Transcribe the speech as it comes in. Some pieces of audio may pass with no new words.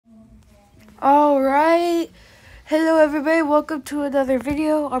Alright. Hello everybody, welcome to another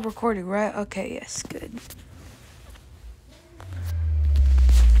video. I'm recording, right? Okay, yes, good.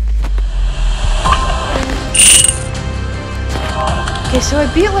 Okay, so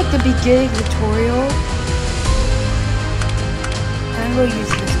I beat like the beginning tutorial. I'm gonna use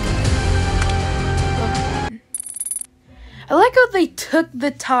this guy. I like how they took the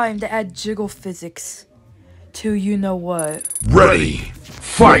time to add jiggle physics to you know what. Ready,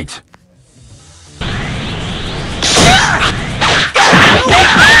 fight!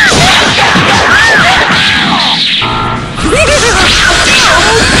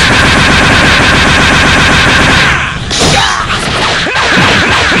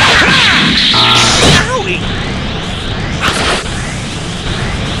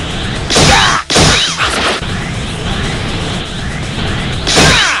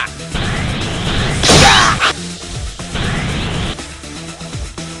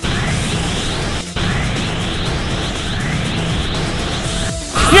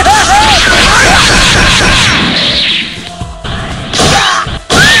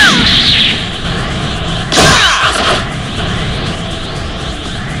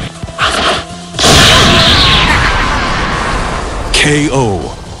 KO.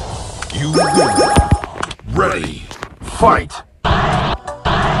 You win. Ready, fight!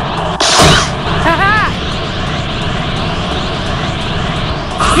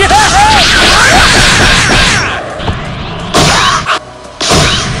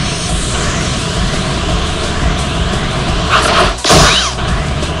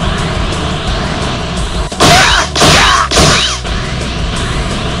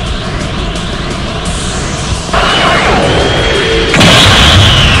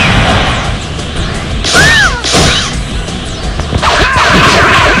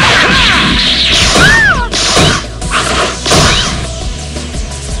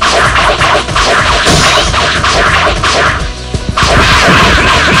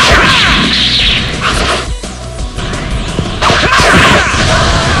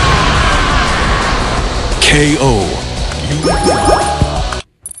 KO. You win.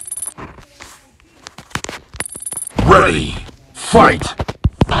 Ready, fight!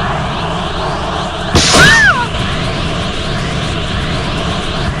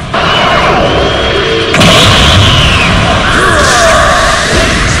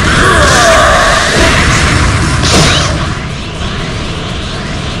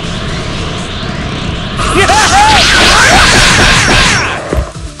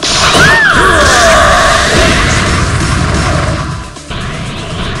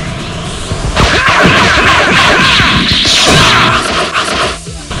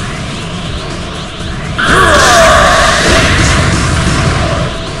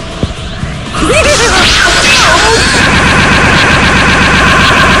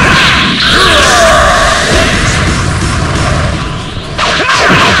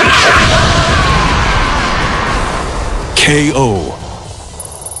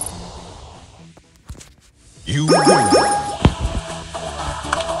 You win.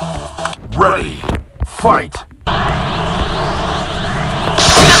 Ready, fight!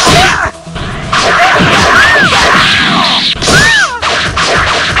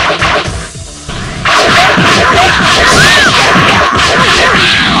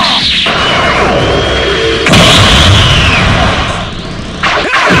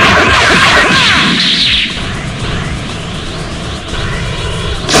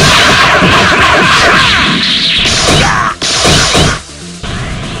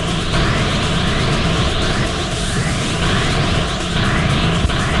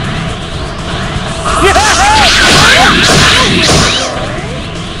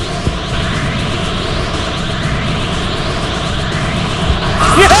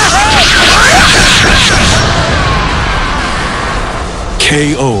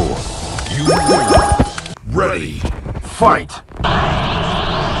 KO. You win. Ready, fight!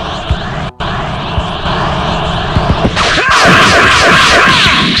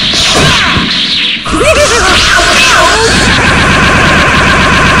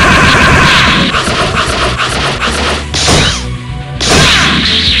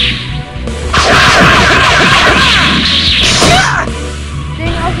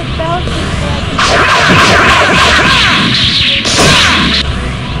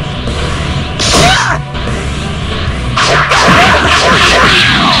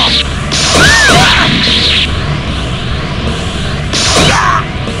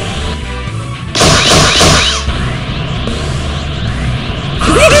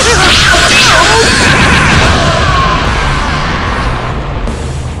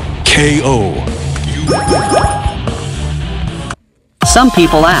 KO. Some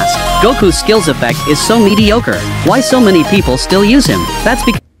people ask, Goku's skills effect is so mediocre. Why so many people still use him? That's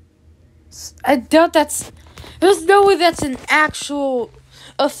because I doubt that's... There's no way that's an actual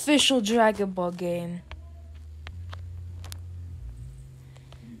official Dragon Ball game.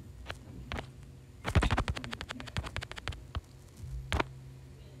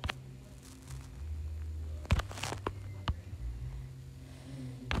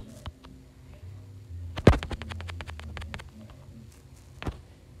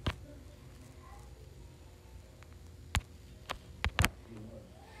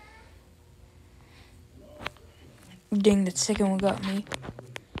 Dang, that second one got me.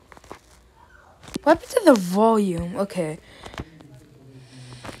 What happened to the volume? Okay.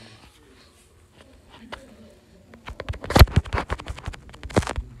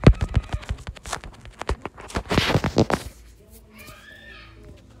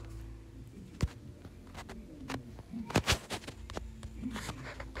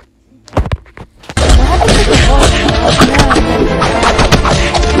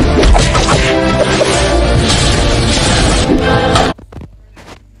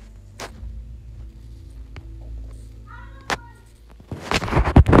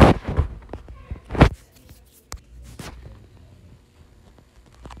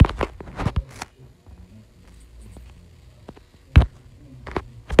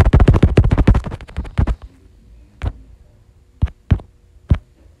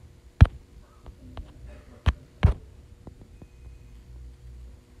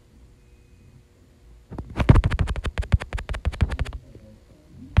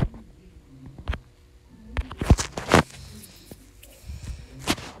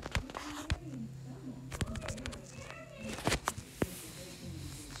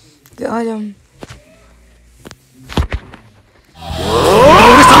 Got him.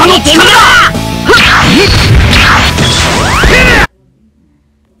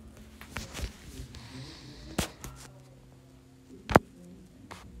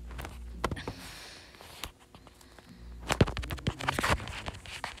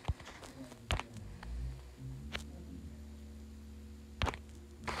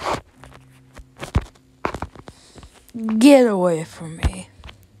 Get away from me.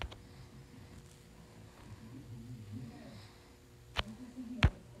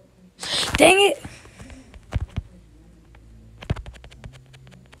 Dang it!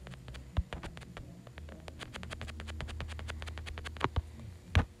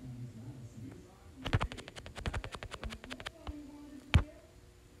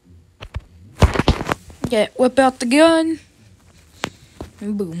 Yeah, whip out the gun.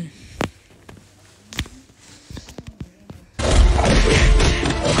 And boom.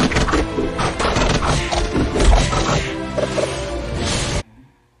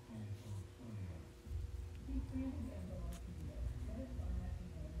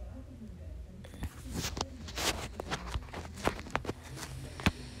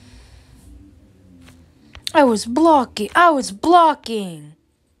 I was blocking.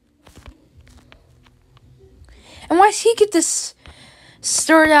 And why does he get this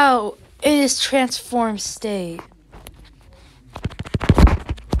start out in his transformed state?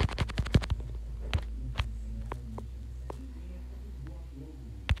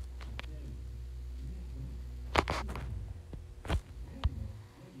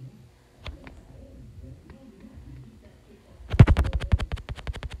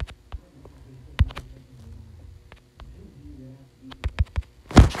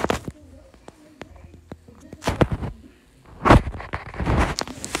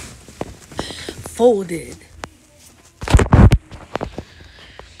 Folded.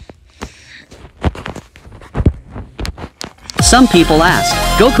 some people ask,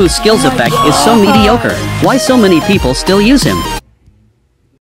 Goku's skills effect is so mediocre. Why so many people still use him?